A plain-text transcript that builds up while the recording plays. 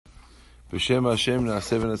B'Shem Hashem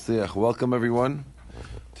Na'aseh v'Natzliach. Welcome everyone.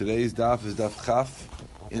 Today's daf is daf Chaf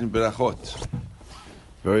in Berachot.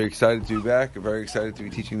 Very excited to be back. Very excited to be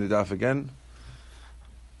teaching the daf again.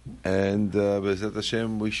 And B'ezrat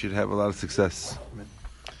Hashem, we should have a lot of success.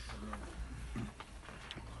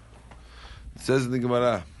 It says in the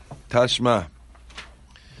Gemara, Tashma.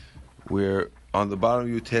 We're on the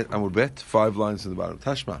bottom of Yutet Amud Bet, 5 lines in the bottom.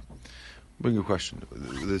 Tashma. Bring a question.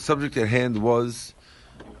 The subject at hand was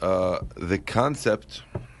the concept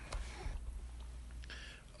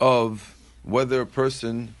of whether a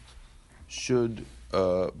person should,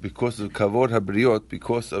 because of kavod habriot,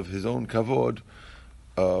 because of his own kavod,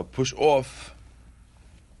 push off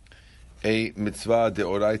a mitzvah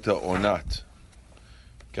deoraita or not.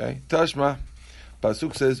 Okay, Tashma.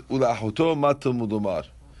 Pasuk says, "Ulachoto matal mudomar."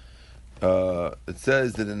 It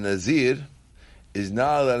says that a nazir is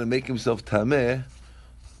not allowed to make himself tameh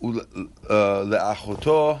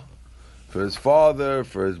le'achoto, for his father,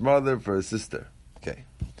 for his mother, for his sister. Okay.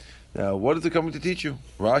 Now, what is it coming to teach you?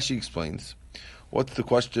 Rashi explains. What's the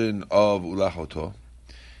question of ulachoto?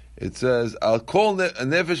 It says, "Al kol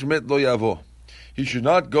nefesh met lo yavo." He should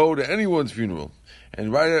not go to anyone's funeral.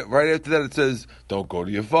 And right after that, it says, "Don't go to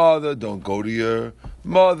your father, don't go to your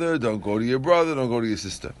mother, don't go to your brother, don't go to your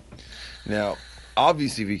sister." Now,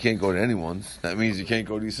 obviously, if you can't go to anyone's, that means you can't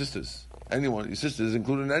go to your sister's. Anyone, your sister is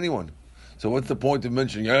included in anyone. So what's the point of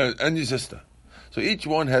mentioning and your sister? So each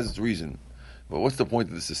one has its reason. But what's the point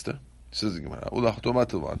of the sister? Says the Gemara.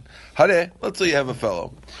 Let's say you have a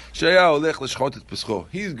fellow. He's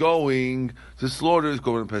going to slaughter his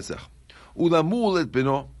Korban Pesach.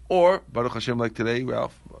 Or, Baruch Hashem, like today,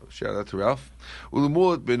 Ralph, shout out to Ralph.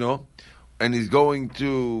 And he's going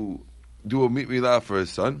to do a mit milah for his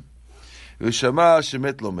son. And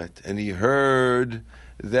he heard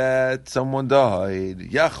that someone died.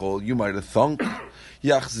 Yachol, you might have thunk,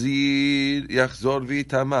 yachzor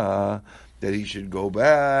v'tama, that he should go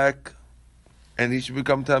back and he should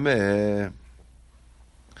become tameh.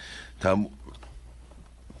 Yachzor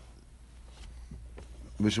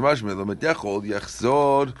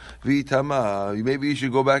v'tama. Maybe you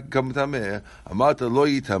should go back and become tameh. Amata lo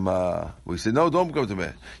yitama. We said no, don't become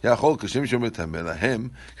tameh. Yachol kashim shomer tameh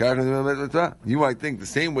lahem. You might think the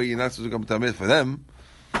same way you're not supposed to become tameh for them.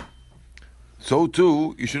 So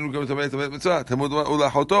too, you shouldn't become tameh mitzvah. Tamud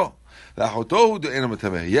ulachoto. Lachoto the enam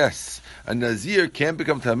tameh. Yes, a nazir can't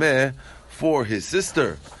become tameh for his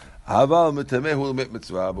sister. Haval mitameh hu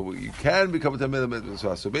mitzvah, but you can become tameh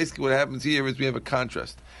mitzvah. So basically, what happens here is we have a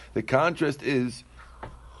contrast. The contrast is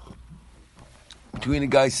between a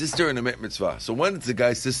guy's sister and a mitzvah. So when it's a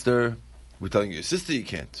guy's sister, we're telling you your sister you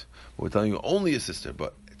can't. We're telling you only a sister,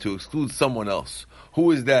 but to exclude someone else.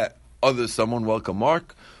 Who is that other someone? Welcome,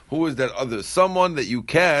 Mark. Who is that other someone that you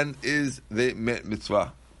can is the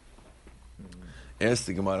mitzvah? Ask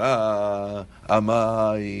the Gemara,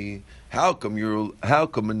 Amai, how come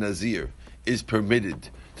a nazir is permitted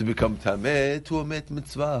to become tameh to a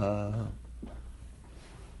mitzvah?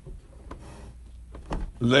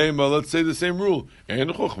 Lema, let's say the same rule. En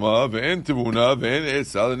chokhmah ve'en tevuna ve'en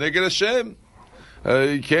etzal neged Hashem.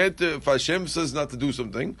 You can't, if Hashem says not to do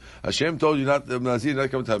something, Hashem told you not, the Nazir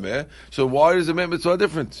not come tameh, so why is the mitzvah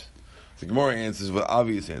different? The Gemara answers with an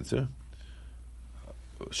obvious answer.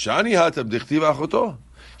 Shani hatab dichtiv achoto.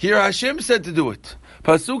 Here Hashem said to do it.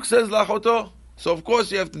 Pasuk says lachoto, so of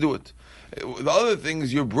course you have to do it. The other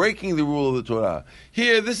things, you're breaking the rule of the Torah.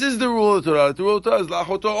 Here, this is the rule of the Torah. The rule of the Torah is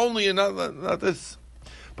lachoto only and not this.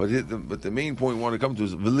 But the main point we want to come to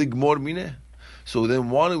is v'ligmor mineh. So then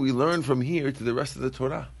why do we learn from here to the rest of the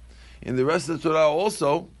Torah? In the rest of the Torah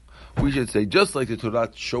also, we should say, just like the Torah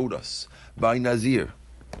showed us by Nazir,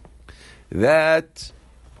 that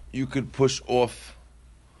you could push off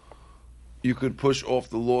the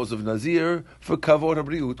laws of Nazir for kavod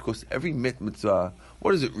habriut, because every mitzvah,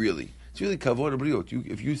 what is it really? It's really kavod habriut.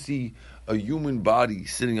 If you see a human body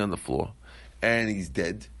sitting on the floor, and he's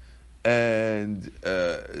dead, and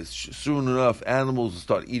soon enough animals will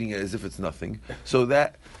start eating it as if it's nothing. So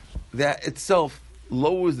that itself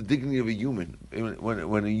lowers the dignity of a human.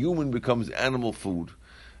 When a human becomes animal food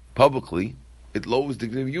publicly, it lowers the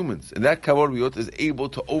dignity of humans. And that kavod habriut is able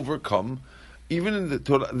to overcome, even in the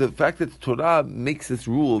Torah, the fact that the Torah makes this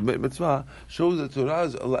rule of mitzvah shows that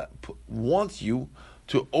Torah wants you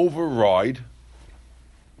to override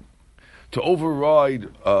a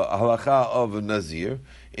halakha of a nazir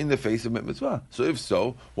in the face of mitzvah. So if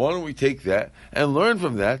so, why don't we take that and learn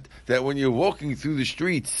from that when you're walking through the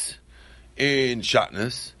streets in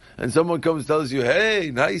Shatnez and someone comes and tells you, "Hey,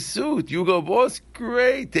 nice suit," you go, "Boss,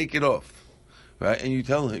 great, take it off." Right? And you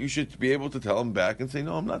should be able to tell him back and say,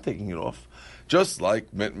 "No, I'm not taking it off." Just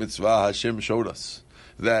like met mitzvah, Hashem showed us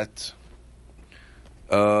that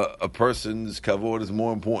a person's kavod is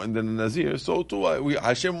more important than a nazir. So too,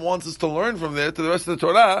 Hashem wants us to learn from there to the rest of the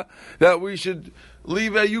Torah that we should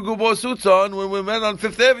leave a yugo suits on when we're met on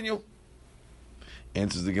Fifth Avenue.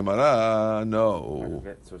 Answers the Gemara, no. So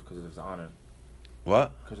it's because of his honor.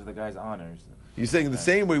 What? Because of the guy's honors. You're saying the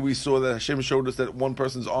same way we saw that Hashem showed us that one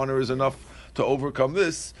person's honor is enough to overcome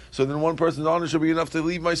this, so then one person's honor should be enough to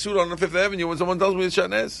leave my suit on Fifth Avenue when someone tells me it's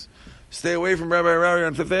Shatnez. Stay away from Rabbi Harari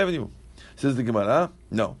on Fifth Avenue. Says the Gemara,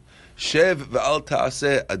 no. Shev ve'al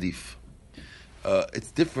ta'aseh adif.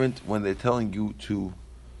 It's different when they're telling you to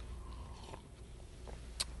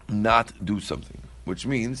not do something, which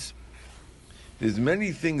means there's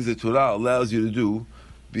many things that Torah allows you to do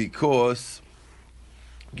because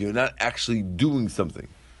you're not actually doing something.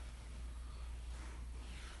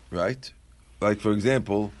 Right? Like, for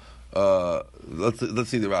example, let's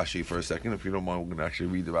see the Rashi for a second. If you don't mind, we're going to actually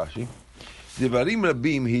read the Rashi. Devarim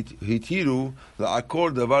rabim hitiru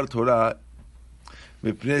la'akor davar Torah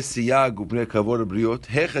mipnei siyag upnei kavod habriot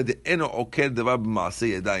hecha de'eno oker davar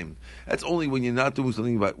b'maaseh yadayim. That's only when you're not doing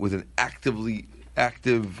something with an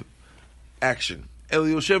active action. El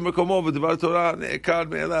yoshev mekomo v'davar Torah ne'ekad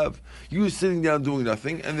me'elav. You sitting down doing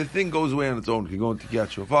nothing, and the thing goes away on its own. You go into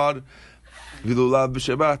Tikiyat Shofar v'lulav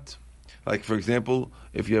b'Shabbat. Like, for example,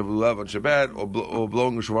 if you have lulav on Shabbat or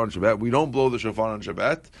blowing a shofar on Shabbat, we don't blow the shofar on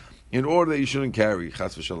Shabbat in order that you shouldn't carry,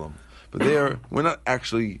 chas v'shalom. But there, we're not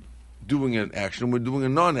actually doing an action, we're doing a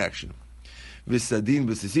non-action. V'sadin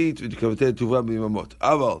b'sisit v'tikavateh tuva b'imamot.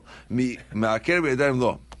 Aval, me'aker b'yadayim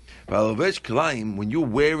lo. V'alovesh k'laim, when you're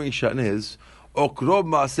wearing shatnez, okrob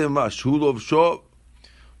ma'aseh mash, shehulov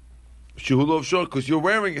shor, because you're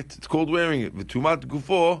wearing it. It's called wearing it. V'tumat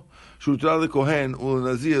gufo, shutra lekohen,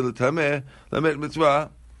 u'lenazir l'tameh, lamet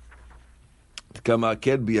mitzvah,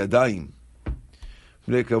 t'kamaked b'yadayim.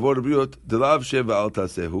 Bnei kavod habriot, delav sheva al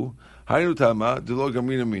tasehu, haynu tama, delo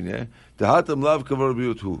gamrina mineh, dehatam lav kavod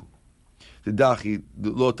habriot hu. Dedachi,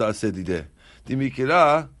 lo taseh dideh.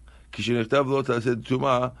 Dimikira, kishenechtav lo taseh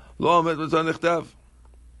tuma, lo amet mitzvah nechtav.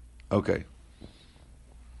 Okay.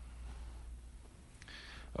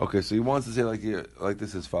 Okay, so he wants to say like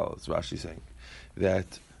this as follows. Rashi saying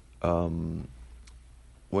that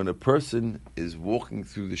when a person is walking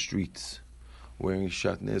through the streets wearing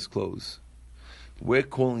shatnez clothes, we're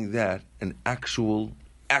calling that an actual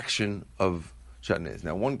action of shatnez.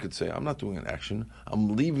 Now, one could say, I'm not doing an action.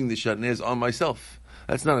 I'm leaving the shatnez on myself.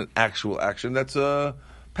 That's not an actual action. That's a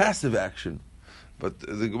passive action. But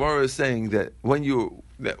the Gemara is saying that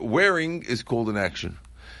that wearing is called an action.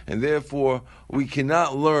 And therefore, we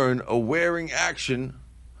cannot learn a wearing action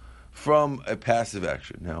from a passive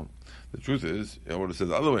action. Now, the truth is, I would have said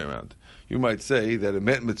the other way around. You might say that a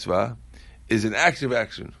met mitzvah is an active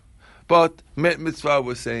action. But met mitzvah,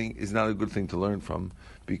 we're saying, is not a good thing to learn from,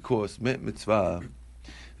 because met mitzvah,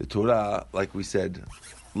 the Torah, like we said,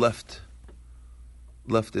 left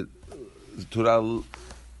it. The Torah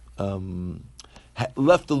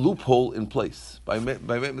left the loophole in place by met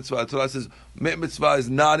mitzvah. The Torah says met mitzvah is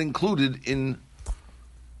not included in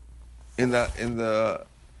the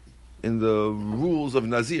rules of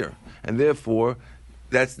Nazir, and therefore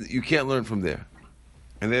you can't learn from there.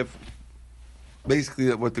 And therefore,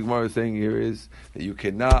 basically, what the Gemara is saying here is that you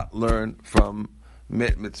cannot learn from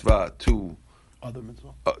met mitzvah to other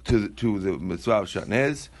mitzvah to the mitzvah of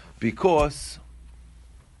shatnez because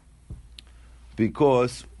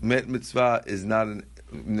met mitzvah is not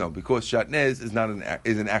because shatnez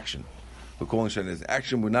is an action. We're calling shatnez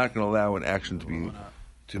action. We're not going to allow an action to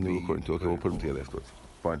be according to. Okay, we'll put them together afterwards.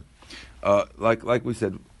 Fine. Like we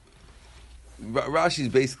said, Rashi's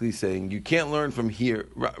basically saying you can't learn from here.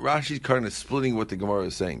 Rashi's kind of splitting what the Gemara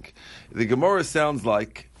is saying. The Gemara sounds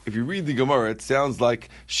like, if you read the Gemara, it sounds like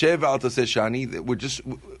Shev al Taseh Shani, that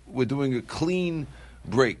we're doing a clean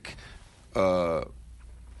break.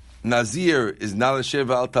 Nazir is not a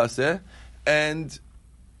Shev al Taseh,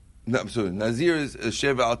 Nazir is a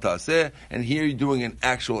Shev al Taseh, and here you're doing an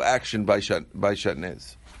actual action by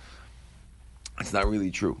Shatnez. It's not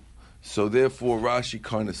really true. So therefore, Rashi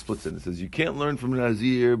kind of splits it and says you can't learn from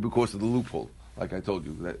Nazir because of the loophole. Like I told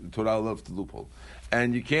you, that Torah loves the loophole,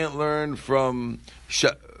 and you can't learn from the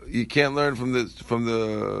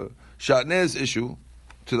Shatnez issue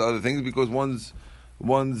to the other things because one's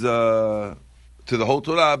to the whole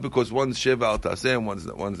Torah because one's Sheva al Taseh and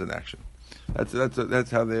one's an action. That's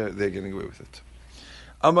how they're getting away with it.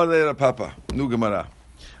 Amar le Papa nu Gemara.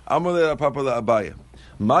 Amar le Papa la Abaya.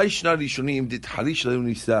 Ma'ishna rishonim dit harish lehu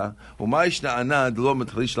nisa, u'ma'ishna anad lo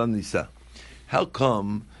metharish lan nisa. How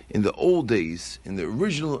come in the old days, in the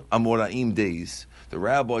original Amoraim days, The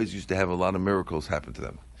rabbis used to have a lot of miracles happen to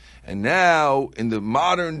them. And now, in the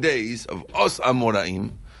modern days of us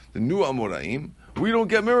Amoraim, the new Amoraim, we don't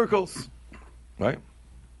get miracles. Right?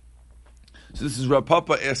 So this is Rav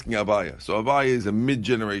Papa asking Abaya. So Abaya is a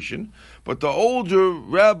mid-generation, but the older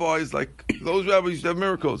rabbis, like those rabbis, used to have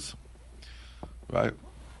miracles. Right?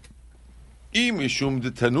 Imishum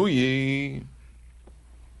de Tanuyi.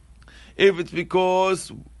 If it's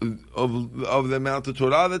because of the amount of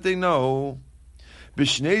Torah that they know,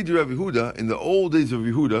 Bishnei de Rav Yehuda, in the old days of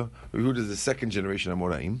Yehuda, Rav Yehuda is the second generation of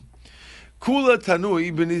Amoraim, Kula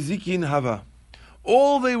Tanui b'nizikin hava.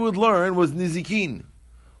 All they would learn was nizikin,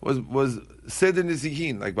 was seder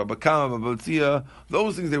nizikin, like Baba Kama, Baba Tzia,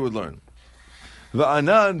 those things they would learn.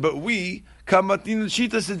 Va'anan, but we, kamatin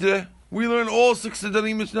shita sedre, we learn all 6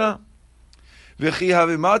 sedarim mishnah. V'chi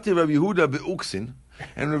havimati Rav Yehuda be'uksin,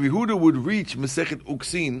 and Rav Yehuda would reach Masechet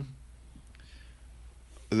Uksin,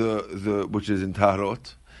 the which is in Tarot,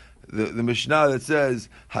 the Mishnah that says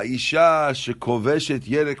Ha'isha shekoveshet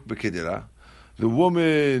yerek bekedera, the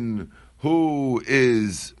woman who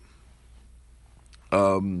is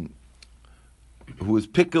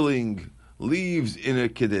pickling leaves in a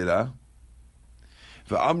kedera.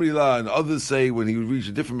 For Amrila and others say when he would reach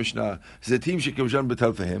a different Mishnah, Zetim shekavshan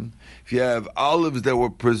betel for him. If you have olives that were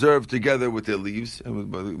preserved together with their leaves,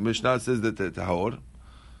 and the Mishnah says that the tahor,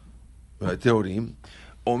 right, tehorim,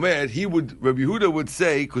 Omer, Rabbi Yehuda would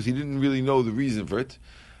say, because he didn't really know the reason for it,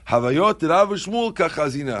 Havayot Rav Shmuel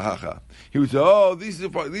kachazina hacha. He would say, oh, these are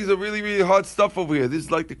really, really hard stuff over here. This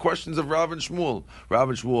is like the questions of Rav and Shmuel. Rav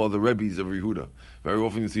and Shmuel are the Rebbes of Yehuda. Very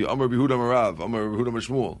often you see, Amar Yehuda Marav, Amar Yehuda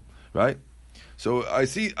Shmuel, right? So I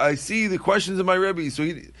see the questions of my Rebbe. So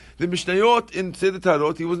the Mishnayot in Seder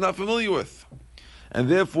Tarot he was not familiar with, and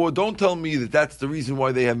therefore don't tell me that that's the reason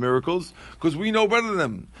why they have miracles, because we know better than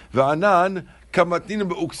them. Va'anan kamatnin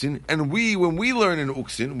be'uksin, and when we learn in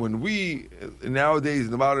uksin, when we nowadays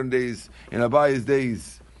in the modern days in Abaya's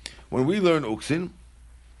days, when we learn uksin,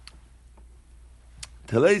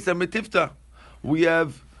 teleisa metifta, we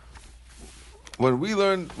have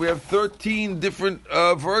 13 different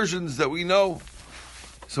versions that we know.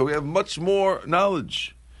 So we have much more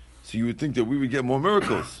knowledge. So you would think that we would get more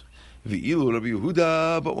miracles. V'ilu Rabbi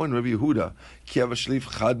Yehuda, but when Rabbi Yehuda,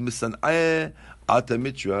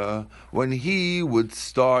 when he would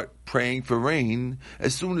start praying for rain,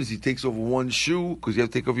 as soon as he takes off one shoe, because you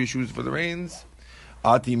have to take off your shoes for the rains,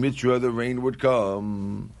 Ati Mitra, the rain would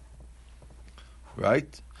come.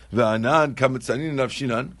 Right? V'anan kametzanin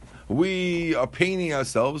nafshinan. We are painting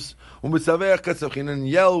ourselves, and we're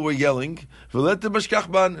yelling.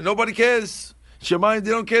 Nobody cares. Shemayim,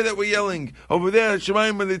 they don't care that we're yelling. Over there,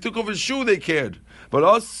 Shemayim, when they took off his shoe, they cared. But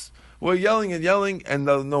us, we're yelling, and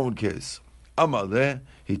no one cares. Amar there,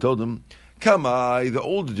 he told them, Kamai, the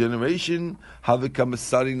older generation,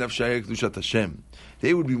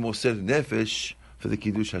 they would be more said nefesh for the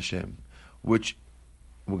Kiddush Hashem, which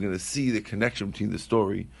we're going to see the connection between the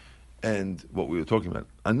story and what we were talking about.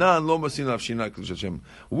 Anan lo masina avshina kiddush Hashem.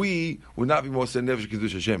 We would not be more said nefesh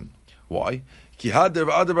kiddush Hashem. Why? Ki hader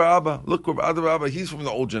v'adar Abba. Look, Adar Abba. He's from the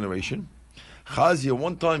old generation. Chazia.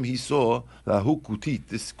 One time he saw lahu kutit,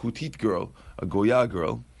 this kutit girl, a goya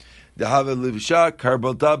girl. Dehave livsha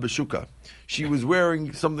karbalta b'shuka. She was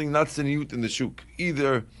wearing something not siniyut in the shuk.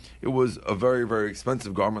 Either it was a very, very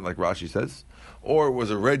expensive garment, like Rashi says, or it was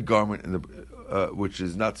a red garment in the which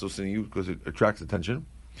is not so siniyut because it attracts attention.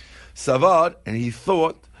 Savad, and he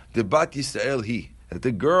thought the Bat Yisrael that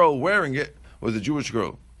the girl wearing it was a Jewish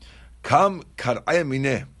girl. Kam kar'aya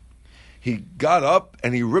mineh. He got up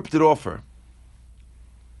and he ripped it off her.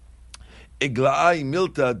 Igla'ai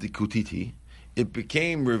milta dikutiti. It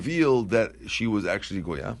became revealed that she was actually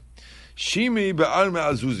Goya. Shimi be'al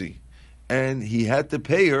me'azuzi. And he had to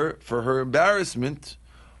pay her for her embarrassment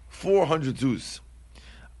 400 zuz.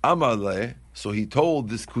 Amaleh. So he told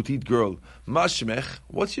this kutit girl, Mashmech,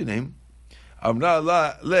 what's your name? Amna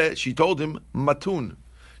le, she told him, Matun.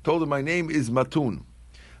 Told him, my name is Matun.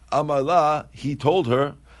 Amala, he told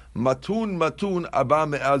her, Matun abba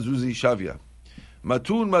me'azuzi shavya.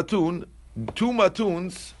 Matun, 2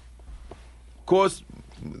 matuns, of course,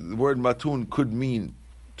 the word matun could mean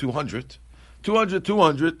 200.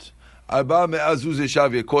 200, abba me'azuzi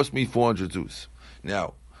shavya, cost me 400 zuz.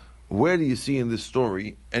 Now, where do you see in this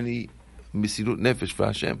story any Misirut Nefesh for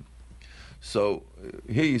Hashem? So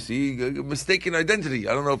here you see mistaken identity.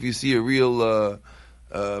 I don't know if you see a real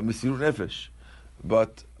Misirut Nefesh,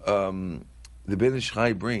 but the Ben Ish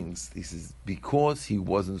Chai brings, he says, because he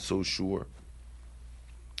wasn't so sure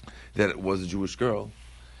that it was a Jewish girl,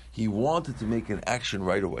 he wanted to make an action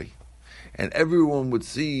right away, and everyone would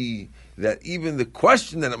see that even the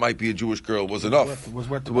question that it might be a Jewish girl was enough.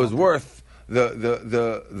 Was worth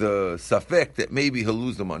the safek that maybe he'll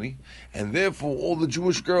lose the money, and therefore all the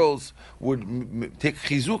Jewish girls would take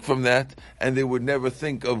chizuk from that, and they would never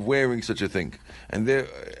think of wearing such a thing. And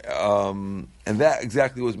that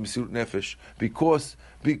exactly was Mesirut Nefesh,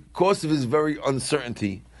 because of his very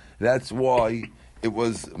uncertainty. That's why it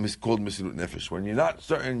was called Mesirut Nefesh. When you're not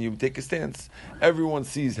certain, you take a stance. Everyone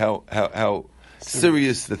sees how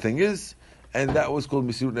serious the thing is, and that was called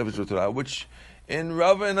Mesirut Nefesh Torah, which in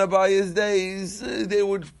Rava and Abaya's days, they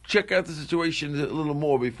would check out the situation a little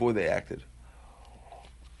more before they acted.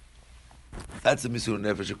 That's the Mesirut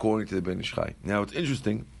Nefesh according to the Ben Ish Chai. Now it's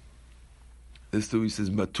interesting. This story says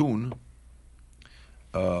matun.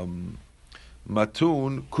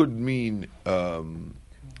 Matun could mean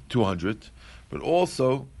 200, but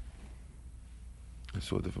also I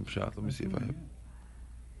saw a different shot. Let me see if I have.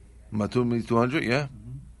 Matun means 200, yeah.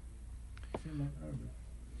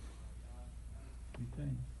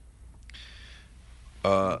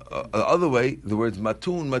 The other way, the words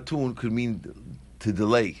matun could mean to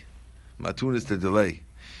delay. Matun is to delay.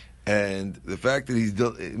 And the fact that he's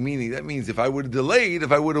meaning, that means if I would have delayed,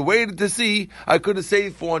 if I would have waited to see, I could have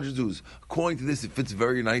saved 400 zuz. According to this, it fits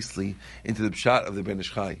very nicely into the pshat of the Ben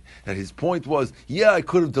Ish Chai. That his point was, yeah, I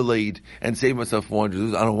could have delayed and saved myself 400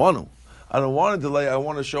 zuz. I don't want to. I don't want to delay. I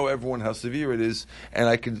want to show everyone how severe it is, and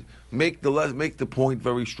I can make the point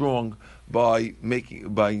very strong by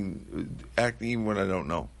acting even when I don't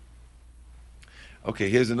know. Okay,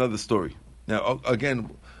 here's another story. Now, again,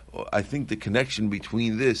 I think the connection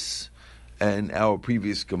between this and our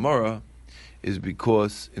previous Gemara is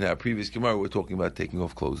because in our previous Gemara we're talking about taking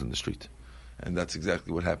off clothes in the street, and that's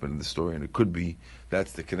exactly what happened in the story. And it could be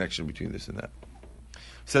that's the connection between this and that.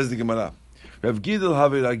 Says the Gemara. Rav Gidel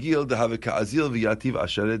have ragil de have ka'azil v'yativ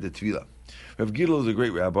asharet de tvila. Rav Gidel is a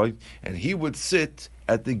great rabbi, and he would sit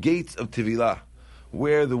at the gates of Tevilah,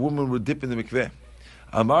 where the woman would dip in the mikveh.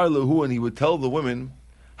 Amar lehu, and he would tell the women,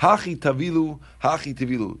 hachi tavilu,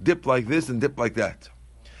 dip like this and dip like that.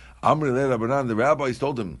 Amr le Rabbanan, the rabbis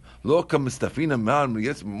told him, lo kam mistafina man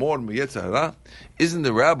more miyetzahara. Isn't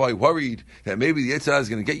the rabbi worried that maybe the Yetzirah is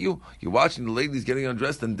going to get you? You're watching the ladies getting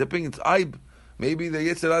undressed and dipping. It's aib. Maybe the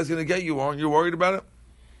Yetzirah is going to get you. Aren't you worried about it?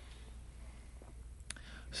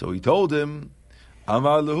 So he told him,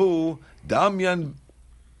 Amar lehu, damyan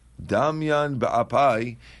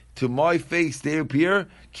ba'apai, to my face they appear,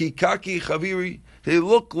 kikaki chaviri, they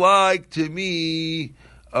look like to me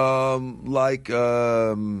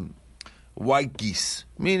white geese,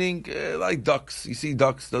 meaning like ducks. You see,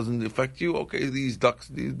 ducks doesn't affect you. Okay, these ducks,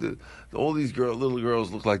 all these little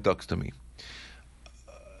girls look like ducks to me.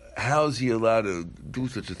 How's he allowed to do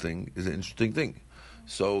such a thing is an interesting thing.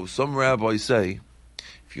 So some rabbis say,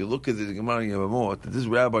 if you look at the Gemara Yevamot, that this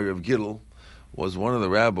rabbi Rav Gidel was one of the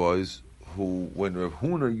rabbis who, when Rav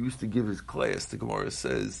Huna used to give his class, the Gemara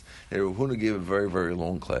says that Rav Huna gave a very, very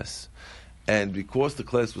long class. And because the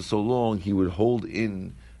class was so long, he would hold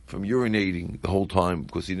in from urinating the whole time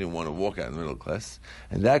because he didn't want to walk out in the middle of class.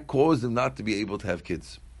 And that caused him not to be able to have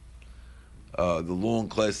kids. The long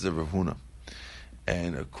classes of Rav Huna.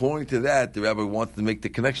 And according to that, the rabbi wants to make the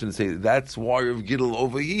connection and say that's why Rav Gidel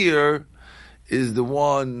over here is the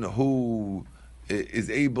one who is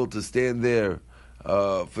able to stand there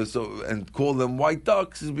and call them white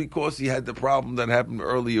ducks, is because he had the problem that happened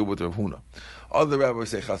earlier with Rav Huna. Other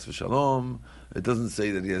rabbis say chas v'shalom. It doesn't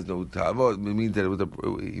say that he has no ta'avot. It means that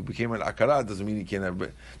he became an akara. It doesn't mean he can't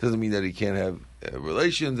have. Doesn't mean that he can't have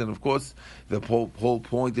relations. And of course, the whole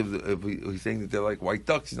point of he's saying that they're like white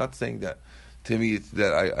ducks. He's not saying that. To me, it's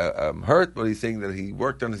that I'm hurt, but he's saying that he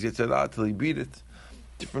worked on his Yetzirah till he beat it.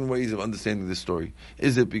 Different ways of understanding this story.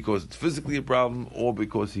 Is it because it's physically a problem, or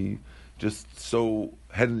because he just so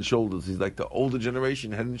head and shoulders? He's like the older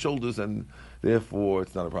generation, head and shoulders, and therefore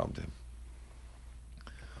it's not a problem to him.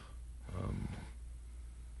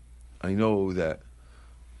 I know that,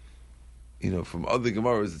 from other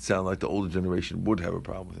Gemaras, it sounds like the older generation would have a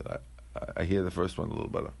problem with it. I hear the first one a little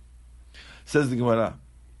better. Says the Gemara.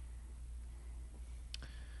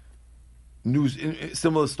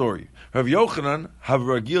 Similar story. Rav Yochanan have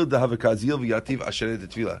ragil da have kazil v'yativ asheret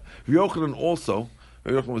tefillah. Rav Yochanan also,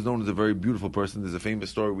 Rav Yochanan was known as a very beautiful person. There's a famous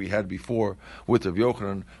story we had before with Rav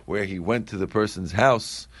Yochanan where he went to the person's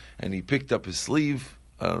house and he picked up his sleeve.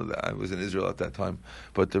 I was in Israel at that time,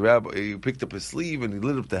 but the rabbi, he picked up his sleeve and he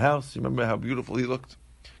lit up the house. You remember how beautiful he looked?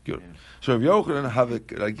 Good. Yeah. So Rav Yochanan have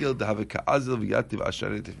ragil da have kazil v'yativ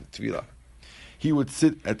asheret tefillah. He would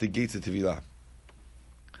sit at the gates of Tevilah.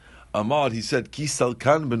 Ahmad, he said, Ki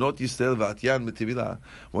salkan benot Yisrael v'atyan metivila.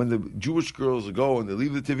 When the Jewish girls go and they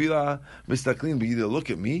leave the Tivila, mistaklin, but either look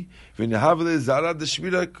at me, v'nehavle zara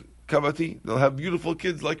deshvira kavati. They'll have beautiful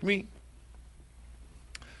kids like me.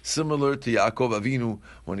 Similar to Yaakov Avinu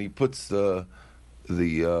when he puts the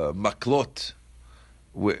maklot,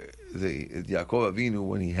 where the Yaakov Avinu,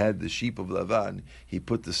 when he had the sheep of Lavan, he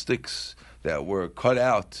put the sticks that were cut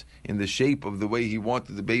out in the shape of the way he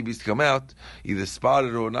wanted the babies to come out, either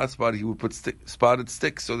spotted or not spotted. He would put spotted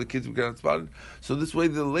sticks so the kids would get out spotted. So this way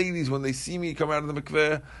the ladies, when they see me come out of the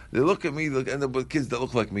mikveh, they look at me, they'll end up with kids that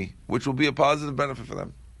look like me, which will be a positive benefit for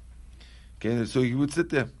them. Okay, so he would sit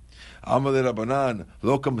there. Amalei Rabbanan,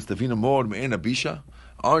 lo kamastafina mor me'en abisha.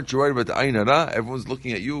 Aren't you worried about the ayin hara? Everyone's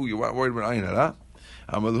looking at you. You aren't worried about ayin hara.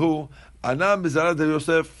 Amalhu, anam bizarad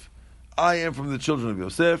Yosef. I am from the children of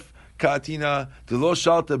Yosef. Ka'atina, de lo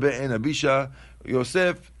shalta be'en abisha.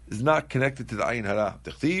 Yosef is not connected to the ayin hara.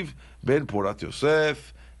 Techtiv, ben porat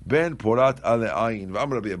Yosef, ben porat ale ayin.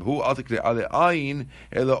 V'amar Rabbi Abahu, al tikre ale ayin,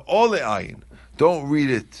 ela ole ayin. Don't read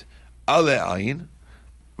it ale ayin.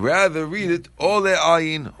 Rather read it ole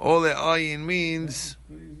ayin. Ole ayin means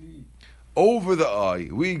over the eye.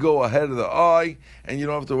 We go ahead of the eye, and you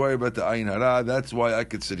don't have to worry about the ayin hara. That's why I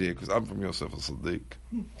could sit here, because I'm from Yosef al-Sadiq.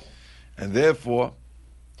 And therefore,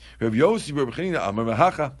 Rav Yossi Bar B'chanina Amar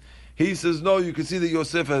Mehacha, he says, no, you can see that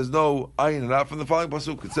Yosef has no ayin hara. From the following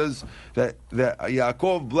pasuk, it says that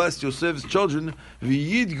Yaakov blessed Yosef's children,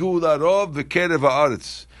 v'yidgu larov v'kerev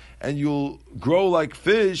ha'aretz, and you'll grow like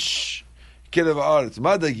fish, kerev ha'aretz,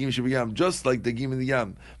 ma dagim sheb'yam, just like dagim in the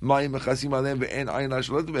yam, ma'im mechasim alem ve'en ayin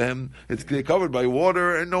ha'shalat behem, it's covered by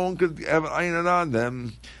water, and no one could have an ayin hara on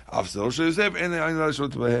them. Afsal shel Yosef en ayin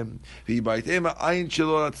ha'shalat behem, v'yibaytem ayin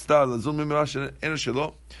shelo ratzta lazul mimrash en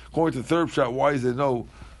shelo. According to the third shot, why is there no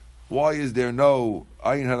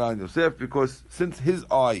ayin hara on Yosef? Because since his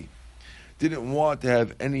eye didn't want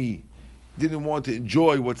to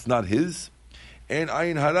enjoy what's not his, and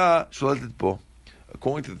ayin hara shalatet bo.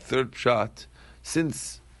 According to the third shot,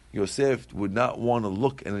 since Yosef would not want to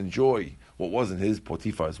look and enjoy what wasn't his,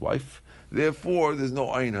 Potiphar's wife, therefore there's no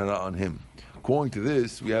ayin hara on him. According to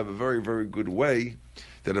this, we have a very, very good way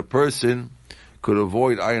that a person could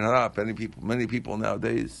avoid ayin hara. Many people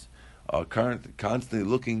nowadays are constantly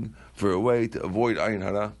looking for a way to avoid ayin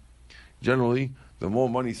hara. Generally, the more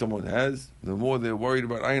money someone has, the more they're worried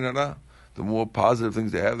about ayin hara. The more positive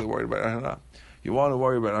things they have, they're worried about ayin hara. You want to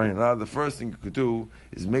worry about ayin hara, the first thing you could do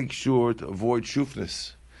is make sure to avoid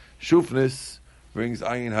shufness. Shufness brings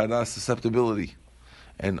ayin hara susceptibility.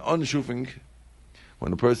 And unshufing,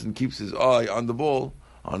 when a person keeps his eye on the ball,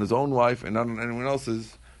 on his own wife and not on anyone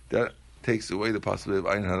else's, that takes away the possibility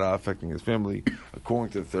of ayin hara affecting his family,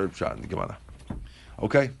 according to the third shot in the Gemara.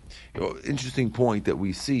 Okay? Interesting point that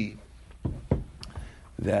we see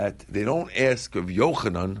that they don't ask of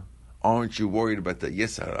Yochanan, aren't you worried about the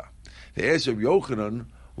Yetzer hara? They ask of Yochanan,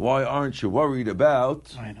 why aren't you worried about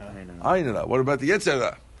ayin hara? What about the Yetzer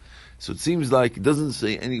hara? So it seems like it doesn't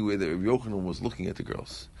say anywhere that Rabbi Yochanan was looking at the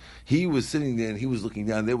girls. He was sitting there and he was looking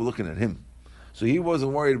down, they were looking at him. So he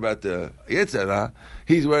wasn't worried about the Yetzer hara,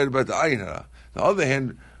 he's worried about the ayin hara. On the other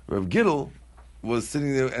hand, Rav Gidl was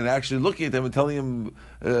sitting there and actually looking at them and telling him,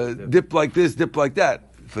 dip like this, dip like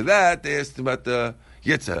that. For that, they asked him about the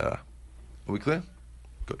Yetzer hara. Are we clear?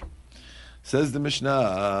 Good. Says the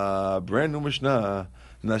Mishnah, brand new Mishnah,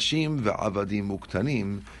 Nashim ve'avadim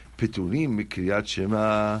uktanim, piturim mikriyat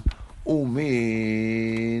shema,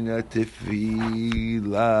 umin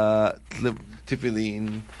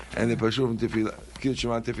tefillin, and the pashuvim tefillah, kriyat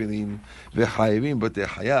shema tefillin, ve'chayivim, but they're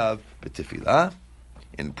hayav betefillah,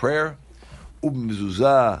 in prayer,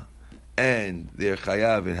 mezuzah, and they're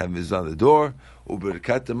chayav and have mezuzah on the door,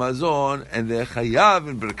 uberkat hamazon, and they're chayav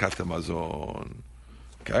in berkat hamazon.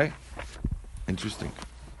 Okay? Interesting.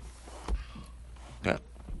 Yeah.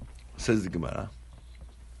 Says the Gemara,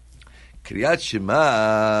 Kriyat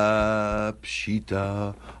Shema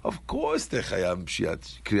Pshita. Of course they're chayav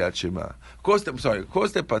Kriyat Shema. Of course they're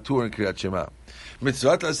patur in Kriyat Shema.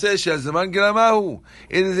 Mitzvat Laseh She'azaman Geramahu.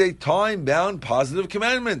 It is a time-bound positive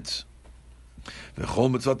commandment.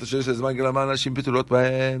 V'chol Mitzvat Laseh She'azaman Geramahu Nashim Piturot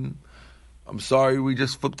Bahem. I'm sorry, we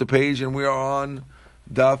just flipped the page and we are on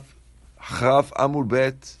Daf Chaf Amud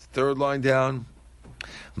Bet, third line down.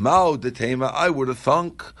 Mao detema, I would have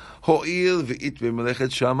thunk ho'il ve'it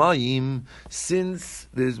be'melechet shamayim, since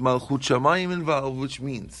there's malchut shamayim involved, which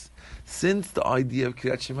means since the idea of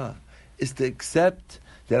Kriyat Shema is to accept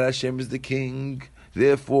that Hashem is the king,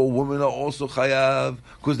 therefore women are also chayav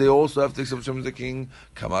because they also have to accept Hashem as the king.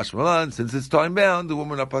 Kamash malan, since it's time bound, the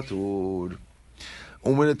women are patur.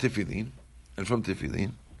 Umina tefillin, and from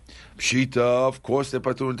tefillin. Pshita, of course, they're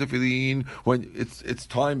patur in tefillin when it's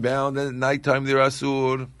time bound, and at nighttime they're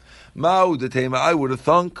asur. Ma'u detema, I would have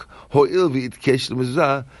thunk ho'il v'itkesh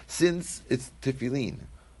l'mezuzah, since it's tefillin.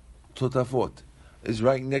 Totafot is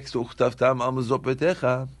right next to uchtavtam al mezuzot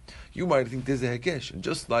betecha. You might think there's a hekesh, and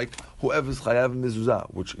just like whoever's chayav in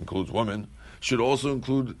mezuzah, which includes women, should also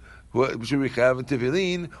include should be chayav in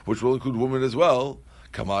tefillin, which will include women as well.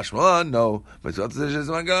 Kamash malan, no, and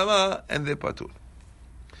they're patur.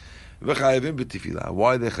 V'chayavim b'tefillah.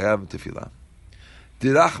 Why they chayav b'tefillah?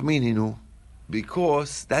 Dirach mininu,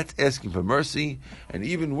 because that's asking for mercy, and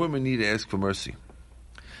even women need to ask for mercy.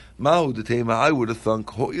 Mahu detema, I would have thunk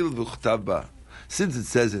ho'il v'chtav ba, since it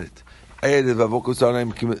says in it, erev avokav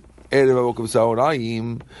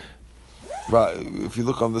sa'orayim. If you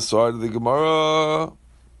look on the side of the Gemara,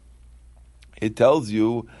 it tells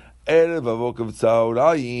you erev avokav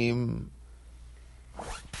sa'orayim,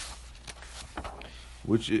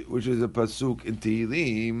 which is a pasuk in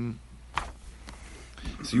Tehillim.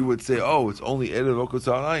 So you would say, oh, it's only Erev Avokav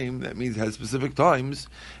Tzarayim. That means it has specific times,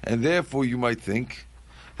 and therefore you might think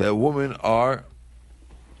that women are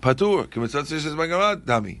patur.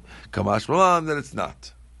 Kamash malan, that it's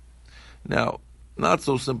not. Now, not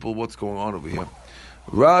so simple what's going on over here.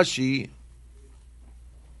 Rashi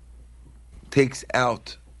takes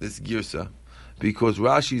out this girsa because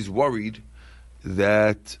Rashi's worried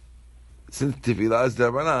that since tefillah is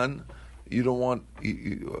derabanan, you don't want.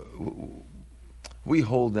 We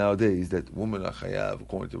hold nowadays that women are chayav,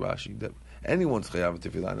 according to Rashi, that anyone's chayav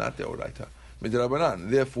tefillah, not the oraita, midrabanan.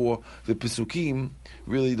 Therefore, the pesukim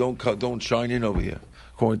really don't shine in over here,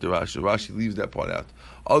 according to Rashi. Rashi leaves that part out.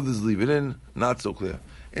 Others leave it in. Not so clear.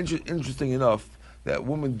 Interesting enough that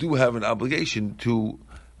women do have an obligation to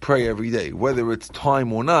pray every day, whether it's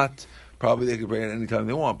time or not. Probably they can pray at any time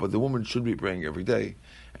they want, but the woman should be praying every day.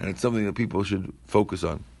 And it's something that people should focus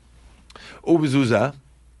on. Ubezuzah,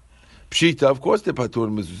 pshita, of course they're patur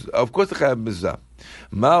mezuzah. Of course they have mezuzah.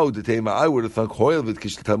 Ma'u detema, I would have thought hoil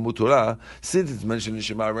v'tkish Talmud Torah, since it's mentioned in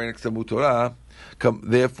Shema right next to Talmud Torah.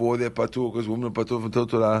 Therefore they're patur because women are patur from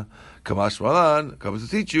Torah. Kamash malan comes to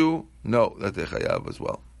teach you, no, that they're chayav as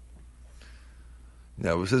well.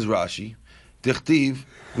 Now it says Rashi, Tichtiv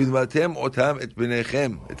v'dmatem otam et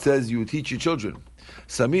b'nechem. It says you teach your children.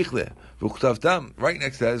 Samichle v'uchtavtam. Right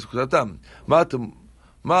next to that is uchtavtam. Ma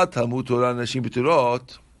Talmud Torah nashim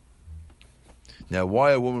b'turot. Now,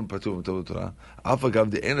 why a woman patur from Talmud Torah?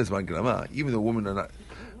 Afagav the en zman grama. Even the women are not.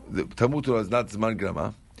 The Talmud Torah is not zman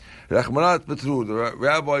grama. Rachmanat Petru. The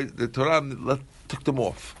rabbi, the Torah took them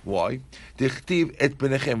off. Why? Tichtiv et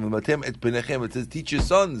benechem v'matem et benechem. It says teach your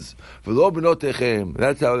sons v'lo benotechem.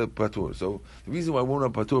 That's how they patur. So the reason why women are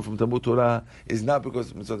patur from Talmud Torah is not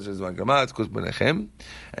because mitzvot zman grama. It's because benechem.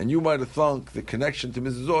 And you might have thought the connection to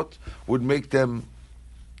mezuzot would make them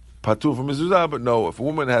patur from mezuzah, but no. If a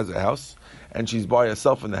woman has a house and she's by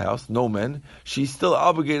herself in the house, no men, she's still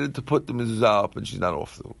obligated to put the mezuzah up, and she's not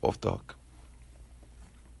off the hook.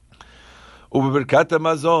 Ubeberkat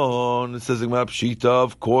Hamazon, it says in Pshita,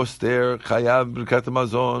 of course they're chayav berkat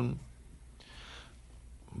Hamazon.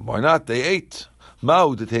 Why not? They ate.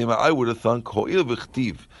 Ma'u detema, I would have thunk ho'il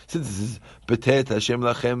v'chtiv, since this is betet Hashem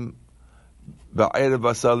lachem ba'erev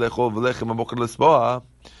basar lechol v'lechem haboker l'spoa.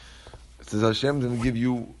 It says Hashem didn't give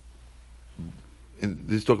you.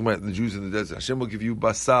 This is talking about the Jews in the desert. Hashem will give you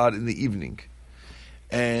basar in the evening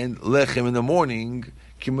and lechem in the morning.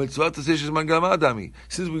 Since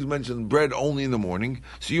we mentioned bread only in the morning,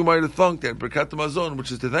 so you might have thought that Birkat Hamazon,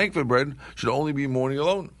 which is to thank for bread, should only be morning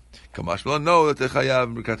alone. Kamash malan, no, that they chayav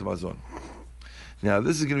in Birkat Hamazon. Now,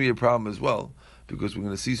 this is going to be a problem as well, because we're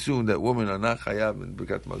going to see soon that women are not chayav in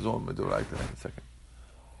Birkat Hamazon. Medoraita in a second.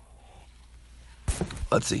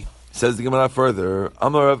 Let's see. Says the Gemara further,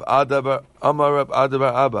 Amar Rav Adabar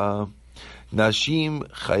Abba, Nashim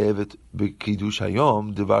chayevet b'kiddush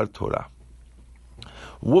hayom devar Torah.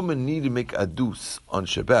 Women need to make adus on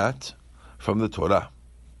Shabbat from the Torah.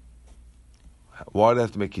 Why do they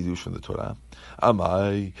have to make kiddush from the Torah?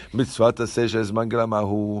 Amai mitzvah taseh shezman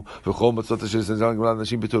gramahu v'chol mitzvah taseh shezman gram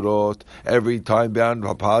nashim b'torot. Every time bound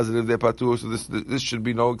positive they're patur, so this should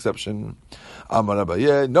be no exception. Amar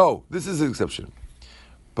Abaye, no, this is an exception.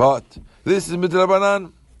 But this is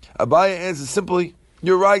midrabanan. Abaye answers simply,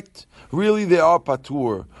 you're right. Really, they are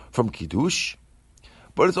patur from kiddush,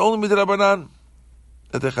 but it's only midrabanan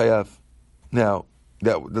that they chayav. Now,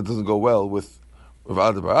 that doesn't go well with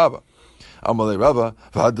Rav Adabar Abba. Amalei Rava,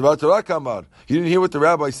 v'hadavar Torah kamar. You didn't hear what the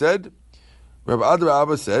rabbi said? Rav Adabar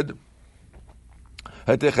Abba said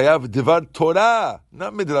that they chayav devar Torah,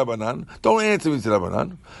 not midrabanan. Don't answer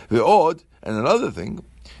midrabanan. The odd, and another thing,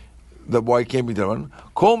 that why it can't be done.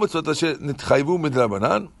 Kol mitzvot asher nitchayvu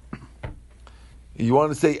midrabanan. You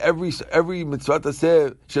want to say every mitzvah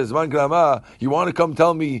taseh shezman grama. You want to come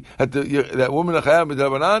tell me that woman achayam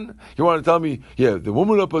midrabanan. You want to tell me, the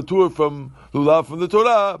woman are patur from lulav from the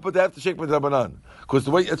Torah, but they have to shake midrabanan. Because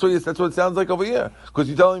that's what it sounds like over here. Because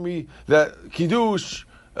you're telling me that kiddush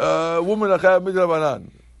woman achayam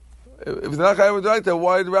midrabanan. If they're not achayam midrabanan,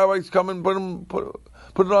 why did the rabbis come and put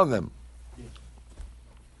it on them?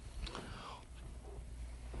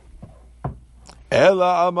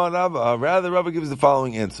 Ela Amar Rava. Rather, Rava gives the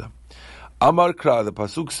following answer. Amar Kra, the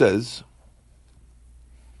pasuk says,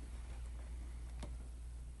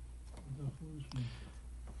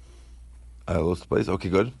 I lost the place. Okay,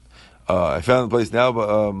 good. I found the place now,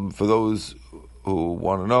 but for those who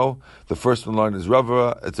want to know, the first one line is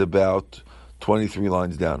Rava. It's about 23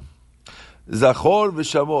 lines down. Zachor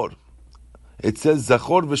v'shamor. It says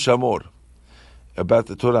Zachor v'shamor about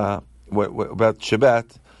the Torah, about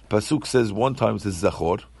Shabbat. Pasuk says one time it says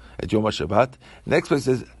Zachor at Yom HaShabbat. Next place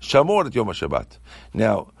says Shamor at Yom HaShabbat.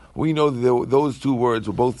 Now, we know that those two words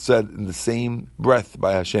were both said in the same breath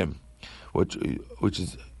by Hashem, which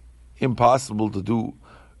is impossible to do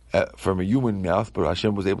from a human mouth, but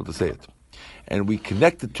Hashem was able to say it. And we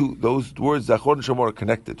connected to those words, Zachor and Shamor are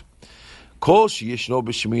connected. Kol sheyeshno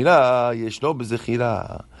b'shemina, yeshno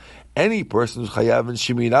b'zechira. Any person who's chayav in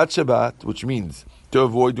Sheminat Shabbat, which means to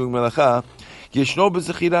avoid doing melacha, yeshno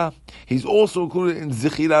b'zechira. He's also included in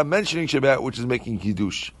zechira, mentioning Shabbat, which is making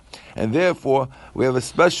kiddush. And therefore, we have a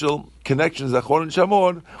special connection, Zachor and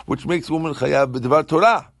Shamor, which makes women chayav b'devar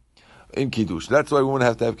Torah in kiddush. That's why women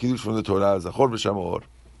have to have kiddush from the Torah, Zachor v'Shamor.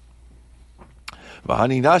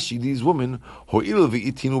 V'hani nashi, these women, ho'il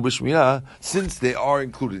v'itinu b'shmirah, since they are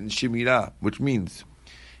included in Shemirah, which means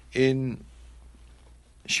in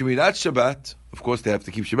Shemirat Shabbat, of course they have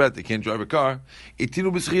to keep Shabbat, they can't drive a car.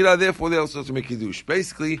 Itinu b'zechira, therefore they also have to make kiddush.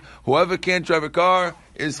 Basically, whoever can't drive a car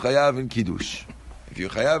is chayav in kiddush. If you're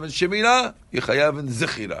chayav in Shemirah, you're chayav in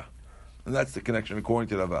zechira. And that's the connection according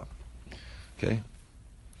to Rava. Okay?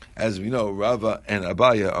 As we know, Rava and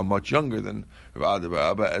Abaya are much younger than Rava and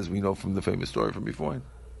Abba, as we know from the famous story from before.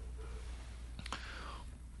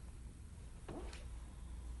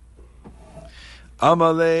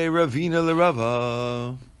 Amale Ravina le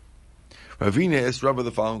Rava. Ravina asked Rava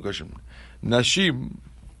the following question: Nashim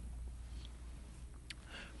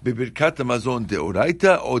bebirkat hamazon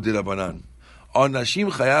deoraita or derabanan? Are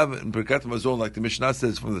Nashim chayav in birkat hamazon like the Mishnah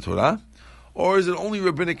says from the Torah, or is it only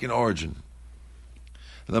rabbinic in origin?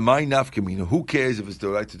 Lamai nafkamina. Who cares if it's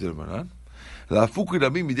deoraita or derabanan? Lafuku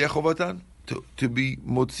rabim midei chovatan, to be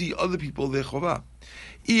motzi other people their chovah.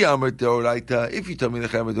 Iyamar deoraita. If you tell me the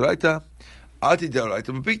chayav deoraita, Ati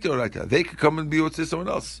deoraita, but big deoraita. They could come and be with someone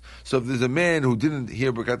else. So if there's a man who didn't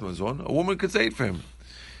hear Birkat Hamazon, a woman could say it for him.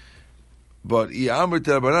 But if you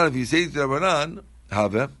say it to Rabbanan,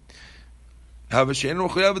 have she'en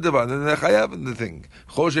mechayav b'davar, then they're chayav in the thing.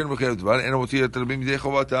 Chol she'en mechayav b'davar, and motzi rabim midei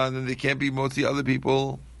chovatan, then they can't be motzi other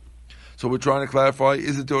people. So we're trying to clarify: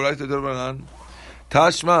 is it deoraita or Rabbanan?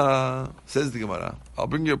 Tashma, says the Gemara. I'll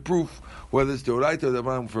bring you a proof whether it's deoraita or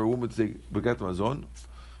Rabbanan for a woman to say Birkat Hamazon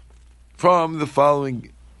from the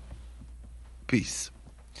following piece.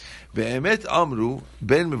 Ve'emet amru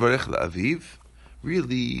ben mevarech la'aviv.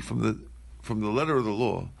 Really, from the letter of the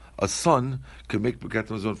law, a son can make Birkat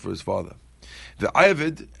Hamazon for his father. The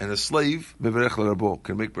Avid and a slave mevarech la'rabo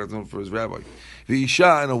can make Birkat Hamazon for his rabbi. The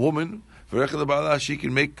Isha and a woman mevarech la'bala, she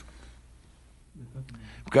can make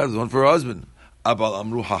Birkat Hamazon for her husband. Abal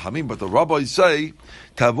amru hachamim, but the rabbis say,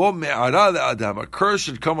 tavo me'ara le'adam, a curse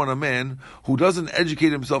should come on a man who doesn't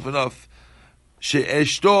educate himself enough,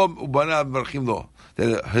 she'eshto ubanav merachim lo,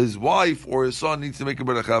 that his wife or his son needs to make a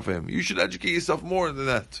beracha for him. You should educate yourself more than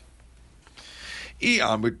that.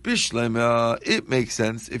 It makes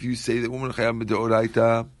sense if you say that woman chayav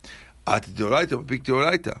deoraita, at deoraita, big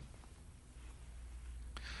deoraita.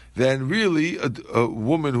 Then really a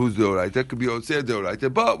woman who's deoraita could be otzei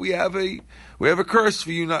deoraita, but we have a curse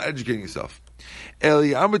for you not educating yourself. But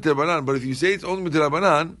if you say it's only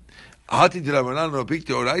midrabanan, hati derabanan or big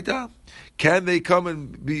deoraita, can they come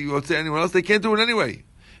and be otzei anyone else? They can't do it anyway.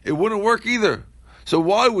 It wouldn't work either. So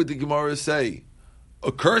why would the Gemara say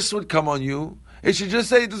a curse would come on you? It should just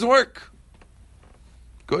say it doesn't work.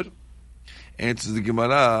 Good. Answers the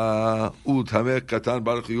Gemara, Utameh katan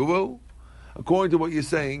baruch yuvo. According to what you're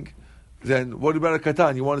saying, then what about a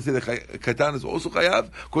katan? You want to say that a katan is also chayav?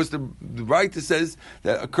 Of course, the writer says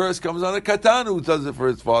that a curse comes on a katan who does it for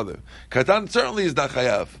his father. Katan certainly is not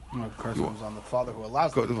chayav. No, curse comes on the father who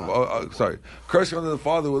allows the katan. Curse comes on the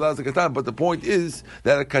father who allows the katan. But the point is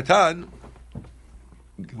that a katan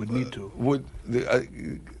would need to.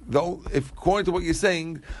 If according to what you're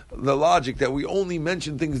saying, the logic that we only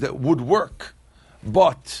mention things that would work,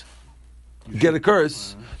 but get a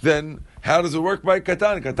curse, then how does it work by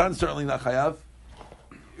katan? Katan is certainly not chayav.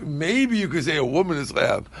 Maybe you could say a woman is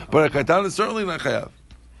chayav, but a katan is certainly not chayav.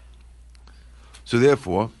 So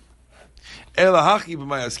therefore, elahachi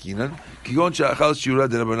b'mayaskinan kigon she'achal shiura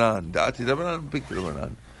derabanan da'ati derabanan big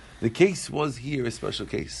derabanan. The case was here a special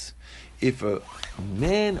case. If a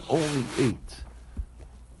man only ate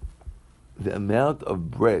the amount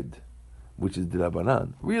of bread, which is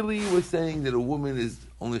derabanan, really we're saying that a woman is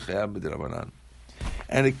only chayav b'derabanan,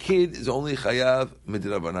 and a kid is only chayav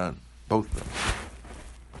b'derabanan, both of them.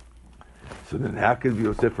 So then how could it be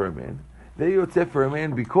yotzeh for a man? They're yotzeh for a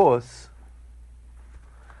man because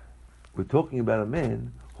we're talking about a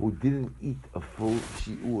man who didn't eat a full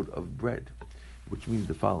shi'ur of bread, which means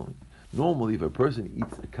the following. Normally, if a person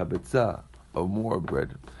eats a kabetzah or more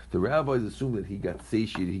bread, the rabbis assume that he got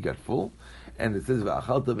satiated, he got full, and it says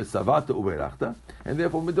v'achalta v'savata uberachta, and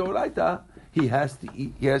therefore midoraita he has to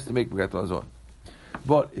eat, he has to make birkat mazon.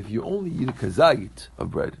 But if you only eat a kazayit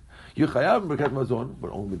of bread, you're chayav birkat mazon,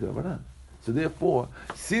 but only midorabanan. So therefore,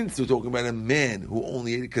 since we're talking about a man who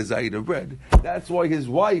only ate a kazayit of bread, that's why his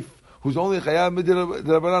wife, who's only chayav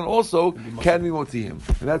midorabanan, also can be motzi him,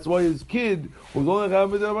 and that's why his kid, who's only chayav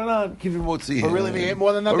midorabanan, can be motzi him. But really, if he ate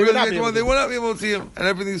more than that, they will not be motzi him, and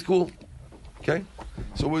everything's cool. Okay,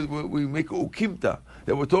 so we make ukimta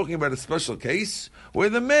that we're talking about a special case where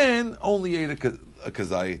the man only ate a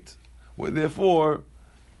kazayit, where therefore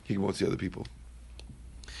he can motzi other people.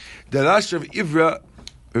 Darash of Ivra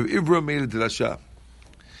made a drasha.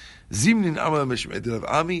 Zimnin Amal Meshmed of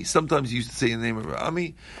Ami. Sometimes he used to say the name of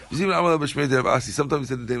Ami. Zimnin Amal Meshmed of Asi. Sometimes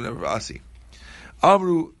he said the name of Asi.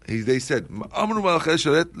 Amru. They said Amru Malachei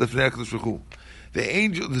Sharet Lefnei HaKadosh Baruch Hu. The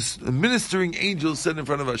angel, the ministering angel, said in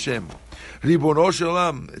front of Hashem, Ribono Shel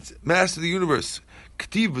Olam. It's Master of the universe.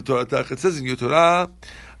 K'tiv b'Toratach. It says in your Torah,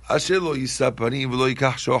 Asher lo yisa panim v'lo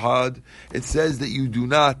yikach shohad. It says that you do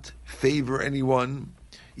not favor anyone.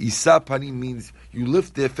 Yisa panim means you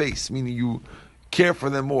lift their face, meaning you care for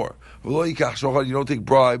them more. You don't take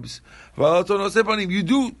bribes. You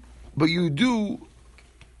do, but you do.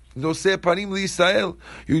 Noseh panim liYisrael.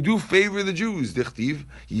 You do favor the Jews. Dichtiv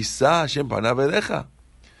Yisa Hashem panav elecha.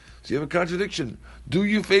 So you have a contradiction. Do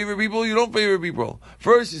you favor people? You don't favor people.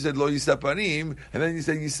 First you said lo yisa panim, and then you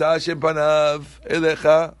said Yisa Hashem panav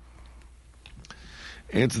elecha.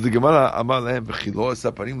 Answer the Gemara. Amar lehem b'chilo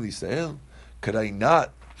yisa panim liYisrael. Could I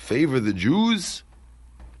not favor the Jews?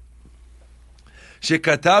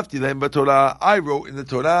 Shekatavti lehem b'Torah. I wrote in the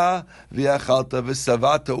Torah, v'achalta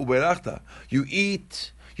v'savata uberachta. You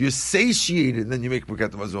eat, you're satiated, and then you make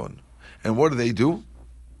birkat mazon. And what do?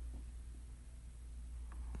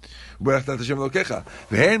 Uberachta Hashem Elokecha.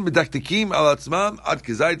 V'hen medaktikim al atzmam ad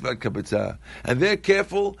kazayit v'ad kabetzah. And they're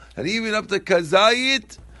careful, and even up to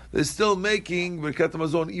kazayit, they're still making birkat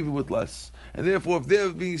mazon even with less. And therefore, if they're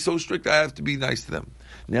being so strict, I have to be nice to them.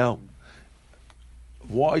 Now,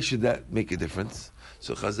 why should that make a difference?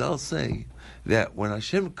 So Chazal say that when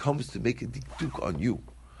Hashem comes to make a dikduk on you,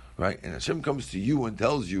 right, and Hashem comes to you and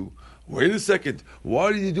tells you, wait a second,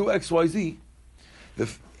 why did you do X, Y, Z?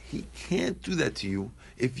 He can't do that to you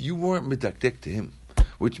if you weren't medakdek to him.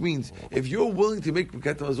 Which means, if you're willing to make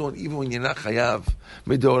birkat mazon even when you're not chayav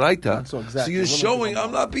midoraita, so you're showing,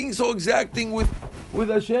 I'm not being so exacting with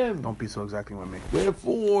Hashem. Don't be so exacting with me.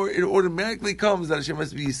 Therefore, it automatically comes that Hashem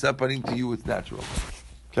has to be yisapanim to you. It's natural.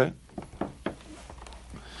 Okay?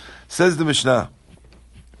 Says the Mishnah.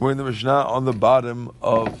 We're in the Mishnah on the bottom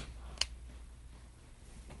of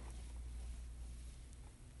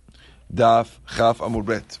Daf Chaf Amud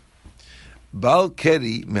Bet. Bal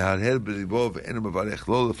Keri meharher b'libo ve'enu mevarech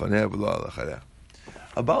lo lefaneh v'lo alachareh.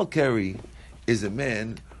 A Bal Keri is a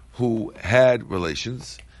man who had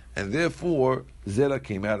relations, and therefore zera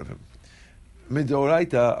came out of him.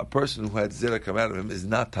 Midoraita, a person who had zera come out of him, is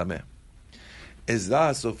not tameh.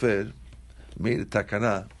 Ezra Sofer made a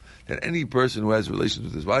takana that any person who has relations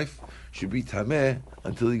with his wife should be tameh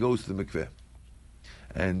until he goes to the mikveh,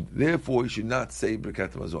 and therefore he should not say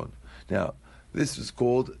birkat mazon. Now, this is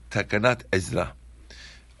called takanat Ezra.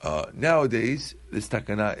 Nowadays, this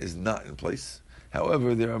takana is not in place.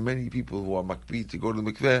 However, there are many people who are makbid to go to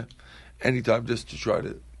the mikveh anytime just to try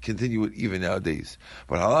to continue it even nowadays.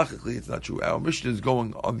 But halachically, it's not true. Our Mishnah is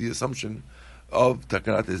going on the assumption of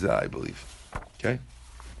takanat Ezra, I believe. Okay?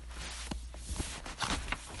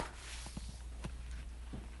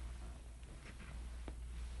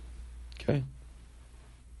 Okay?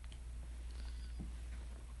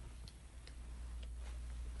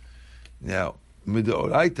 Now,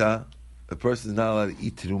 midoraita, a person is not allowed to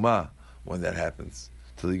eat terumah when that happens,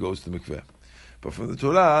 till he goes to mikveh. But from the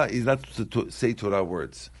Torah, he's not supposed to say Torah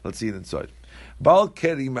words. Let's see it inside. Bal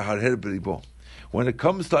keri meharher b'libo. When it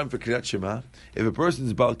comes time for Kriyat Shema, if a person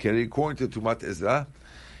is Bal keri, according to Tumat Ezra,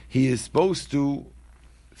 he is supposed to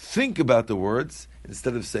think about the words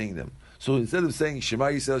instead of saying them. So instead of saying Shema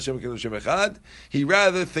Yisrael Hashem Elokeinu Hashem Echad, he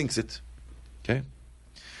rather thinks it. Okay?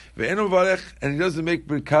 And he doesn't make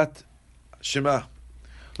Birkat Shema.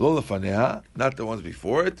 Lo lefanea, not the ones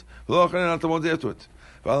before it. Lo achanea, not the ones after it.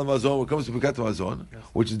 When it comes to Birkat Mazon,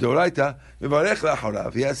 which is Deoraita, Mevarech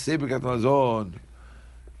la'acharav. He has to say Birkat Mazon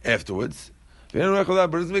afterwards. But he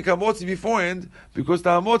doesn't make Hamotzi beforehand because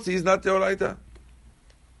the Hamotzi is not Deoraita.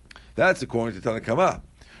 That's according to Tanakama.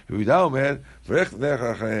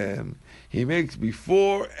 He makes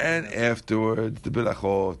before and afterwards the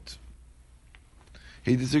Berachot.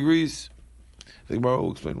 He disagrees. The Gemara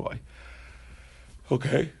will explain why.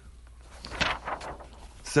 Okay.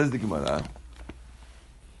 Says the Gemara.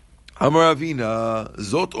 Amar Avina,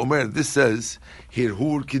 Zot Omer, this says,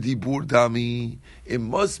 Hirhur Kidibur Dami. It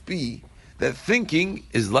must be that thinking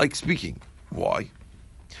is like speaking. Why?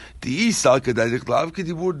 If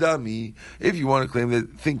you want to claim that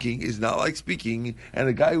thinking is not like speaking, and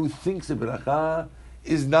a guy who thinks a beracha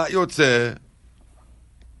is not yotzeh,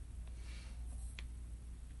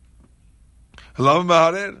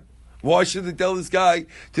 why should they tell this guy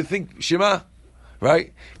to think Shema?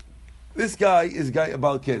 Right? This guy is a guy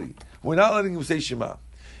about Keri. We're not letting him say Shema.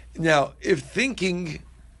 Now, if thinking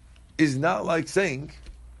is not like saying,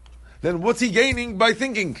 then what's he gaining by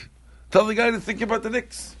thinking? Tell the guy to think about the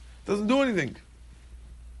Knicks. Doesn't do anything.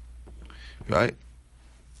 Right?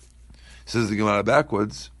 Says the Gemara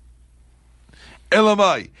backwards.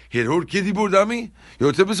 Elamai, hirhur kidibur dami,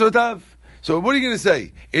 yotzeh b'sotav. So what are you going to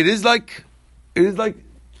say? It is like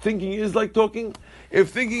thinking is like talking. If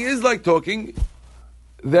thinking is like talking,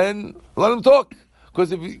 then let him talk.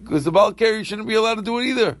 Because the Baal Keri shouldn't be allowed to do it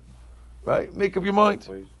either. Right? Make up your mind.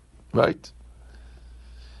 Please. Right?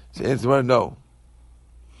 So answer no.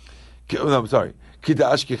 I'm sorry.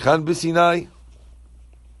 Kita ashkechan b'Sinai.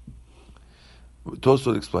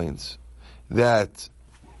 Tosfot explains that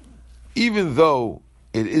even though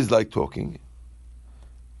it is like talking,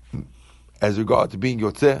 as regard to being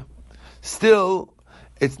yotzeh, still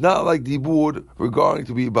it's not like dibur regarding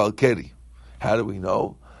to be Baal Keri. How do we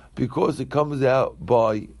know? Because it comes out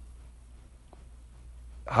by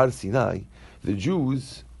Har Sinai. The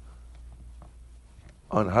Jews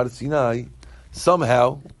on Har Sinai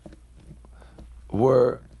somehow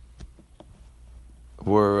were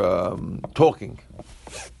talking.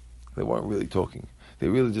 They weren't really talking. They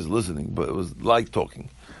were really just listening, but it was like talking.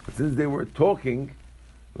 But since they were talking,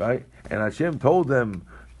 right, and Hashem told them,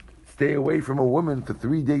 stay away from a woman for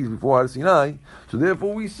 3 days before Har Sinai, so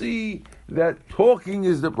therefore we see that talking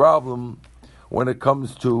is the problem when it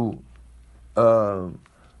comes to Divrei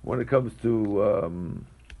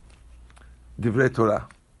Torah,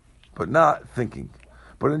 but not thinking.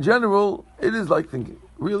 But in general, it is like thinking.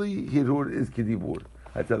 Really, Hirur is Kidibur.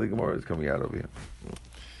 That's how the Gemara is coming out over here.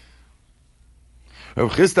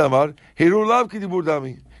 Rav Chisda Amar, Hirur lav Kidibur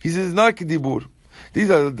dami. He says it's not Kidibur.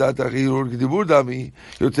 These are the Hirur Kidibur dami.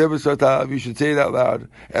 Yotzeh b'sotav, you should say it out loud.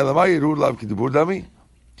 Elamai Hirur lav Kidibur dami.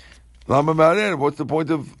 Lama Ma'arer, what's the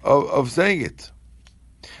point of saying it?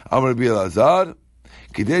 Amar Rabbi Elazar,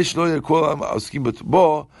 Kidesh lo yakol am askim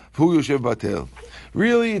bo, v'hu yoshev batel.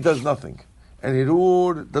 Really, it does nothing. And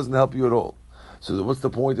Hirur doesn't help you at all. So what's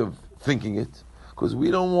the point of thinking it? Because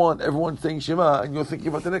we don't want everyone saying Shema and you're thinking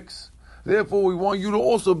about the next. Therefore, we want you to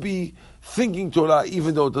also be thinking Torah,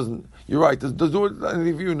 even though it doesn't. You're right. Does do it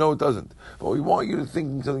any of you? No, it doesn't. But we want you to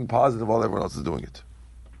think something positive while everyone else is doing it.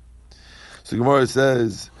 So Gemara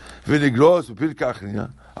says, okay,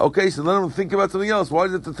 so let them think about something else. Why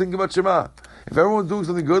does it have to think about Shema? If everyone's doing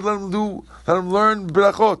something good, let them learn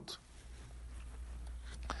Berachot.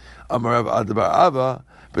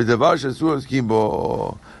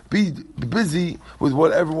 Be busy with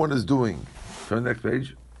what everyone is doing. Turn next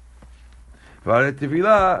page. Oh, well, let's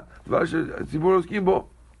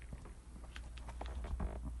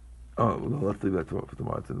leave that for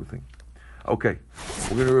tomorrow. It's a new thing. Okay,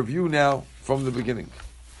 we're going to review now from the beginning.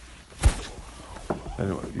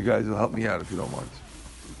 Anyway, you guys will help me out if you don't mind.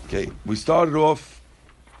 Okay, we started off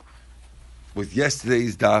with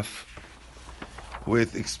yesterday's daf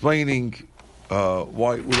with explaining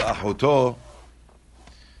why Ula Achoto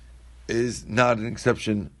is not an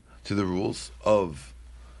exception to the rules of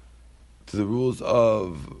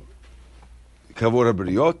Kavod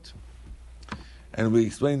HaBriyot. And we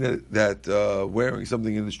explained that wearing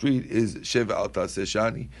something in the street is Sheva Al Taseh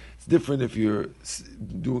Shani. It's different if you're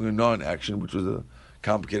doing a non-action, which was a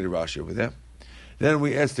complicated Rashi over there. Then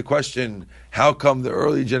we asked the question, how come the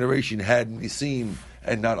early generation had Nisim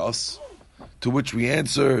and not us? To which we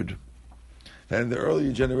answered, that in the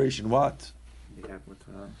earlier generation, what?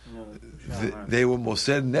 They were Mosed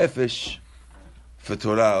Nefesh for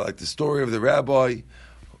Torah, like the story of the rabbi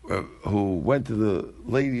who went to the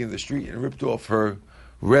lady in the street and ripped off her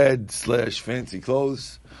red/fancy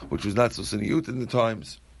clothes, which was not so siniyut in the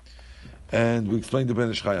times. And we explained the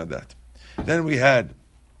Ben Ish Chai on that. Then we had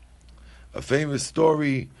a famous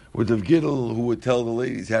story with Rav Gidl, who would tell the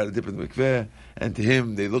ladies how to dip in the mikveh, and to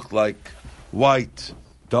him they looked like white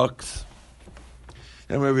ducks.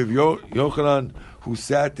 Then we have Rav Yochanan, who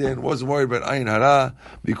sat there and wasn't worried about Ayin Hara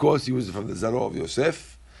because he was from the Zaro of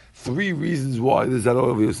Yosef. 3 reasons why the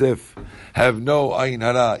Zaro of Yosef have no Ayin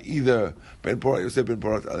Hara, either Ben Porat Yosef Ben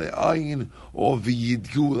Porat Ale Ayin, or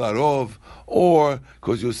V'yidgu Larov, or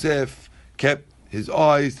because Yosef kept his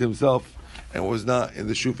eyes to himself and was not in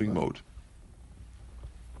the shufing mode.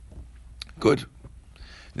 Good.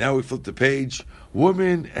 Now we flip the page.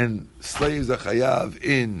 Women and slaves are chayav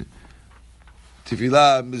in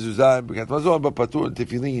Tefillah, Mezuzah, Birkat Mazon, Bapatur, and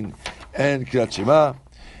Tefillin, and Kriyat Shema.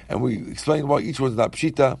 And we explained why each one's not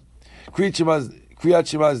Pshita. Kriyat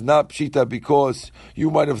Shema is not Pshita because you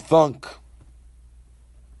might have thunk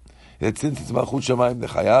that since it's Malchut Shamayim, the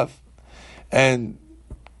chayav. And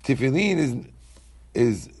Tefillin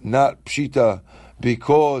is not Pshita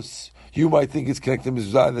because you might think it's connected to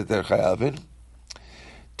Mezuzah that they're chayav in.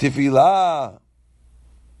 Tefillah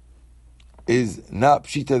is not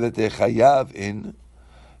Pshita that they're chayav in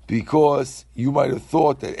because you might have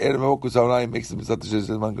thought that Erev HaHokus HaOrayim makes them Mitzvah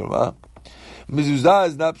Zman Galma. Mezuzah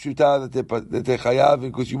is not Pshita that they're chayav in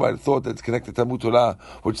because you might have thought that it's connected to Talmud Torah,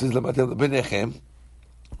 which says Lamatel Benechem.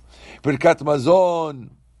 Birkat Mazon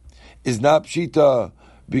is not Pshita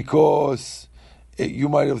because you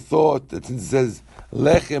might have thought that since it says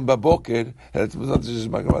Lechem Baboker, that it's Mitzvah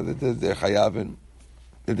Zman Galma, that they're chayav in,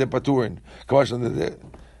 that they're paturin. Kamashon that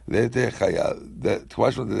they're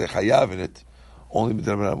chayav in it. Only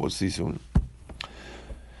B'Darabanan, we'll see soon.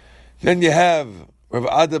 Then you have Rav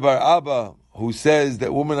Ada Bar Abba, who says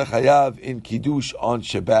that women are chayav in Kiddush on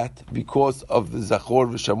Shabbat because of the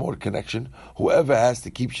Zachor v'Shamor connection. Whoever has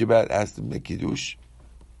to keep Shabbat has to make Kiddush.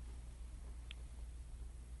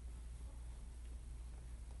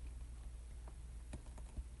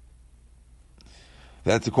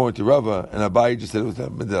 That's according to Rava, and Abaye just said it was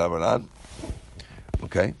B'Darabanan.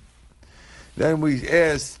 Okay. Then we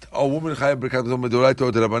asked, "A woman chayav b'Birkat Mazon Midoraita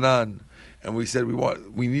or D'Rabanan?" And we said we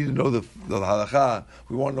need to know the halacha.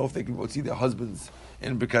 We want to know if they can see their husbands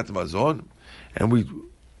in Birkat Mazon, and we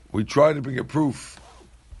try to bring a proof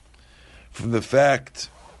from the fact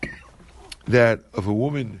that if a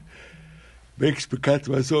woman makes Birkat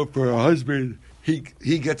Mazon for her husband, he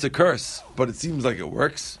gets a curse. But it seems like it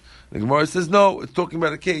works. The Gemara says no. It's talking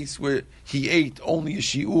about a case where he ate only a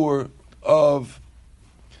shiur of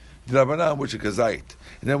D'Rabanan, which is kazait.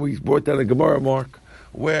 And then we brought down a Gemara mark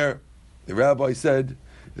where the rabbi said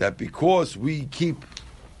that because we keep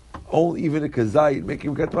only even a kazait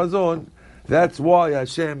making Birkat Mazon, that's why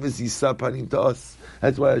Hashem is Yisa Panim to us.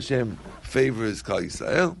 That's why Hashem favors Klal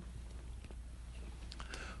Yisrael.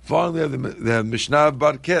 Finally, the Mishnah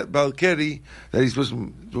Balkeri that he's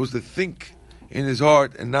supposed to think in his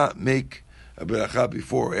heart and not make a beracha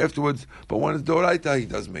before or afterwards. But when it's Doraita, he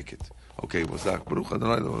does make it. Okay, Baruch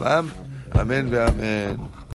Adonai L'Olam. Amen ve'amen.